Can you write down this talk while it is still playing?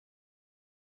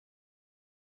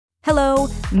Hello,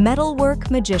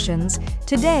 metalwork magicians.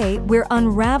 Today, we're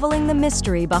unraveling the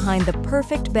mystery behind the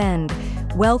perfect bend.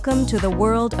 Welcome to the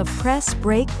world of press,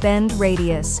 break, bend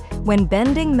radius. When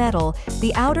bending metal,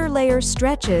 the outer layer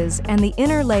stretches and the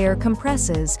inner layer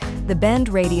compresses. The bend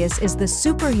radius is the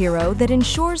superhero that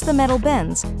ensures the metal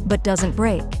bends, but doesn't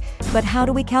break. But how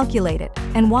do we calculate it?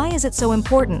 And why is it so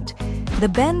important? The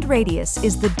bend radius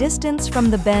is the distance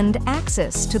from the bend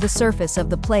axis to the surface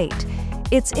of the plate.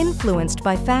 It's influenced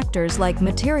by factors like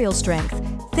material strength,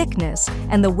 thickness,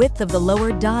 and the width of the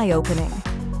lower die opening.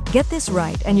 Get this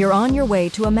right and you're on your way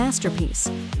to a masterpiece.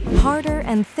 Harder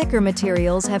and thicker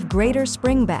materials have greater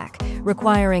springback,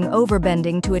 requiring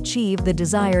overbending to achieve the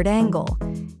desired angle.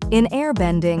 In air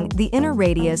bending, the inner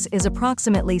radius is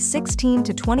approximately 16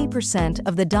 to 20%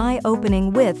 of the die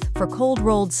opening width for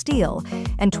cold-rolled steel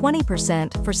and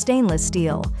 20% for stainless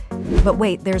steel. But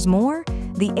wait, there's more?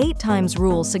 The 8 times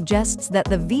rule suggests that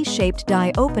the V-shaped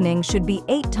die opening should be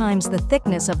 8 times the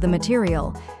thickness of the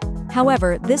material.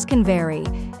 However, this can vary,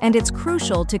 and it's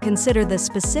crucial to consider the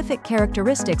specific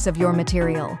characteristics of your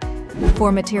material.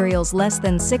 For materials less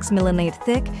than 6 mm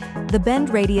thick, the bend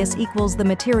radius equals the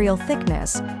material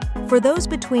thickness. For those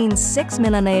between 6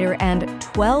 mm and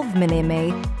 12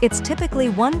 mm, it's typically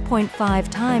 1.5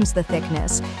 times the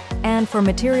thickness. And for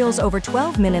materials over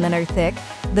 12 mm thick,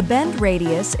 the bend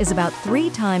radius is about 3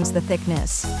 times the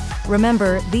thickness.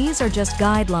 Remember, these are just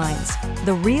guidelines.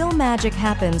 The real magic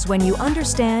happens when you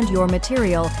understand your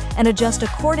material and adjust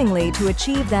accordingly to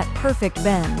achieve that perfect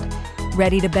bend.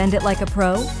 Ready to bend it like a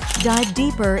pro? Dive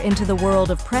deeper into the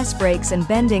world of press breaks and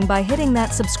bending by hitting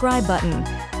that subscribe button.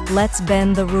 Let's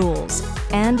bend the rules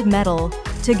and metal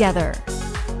together.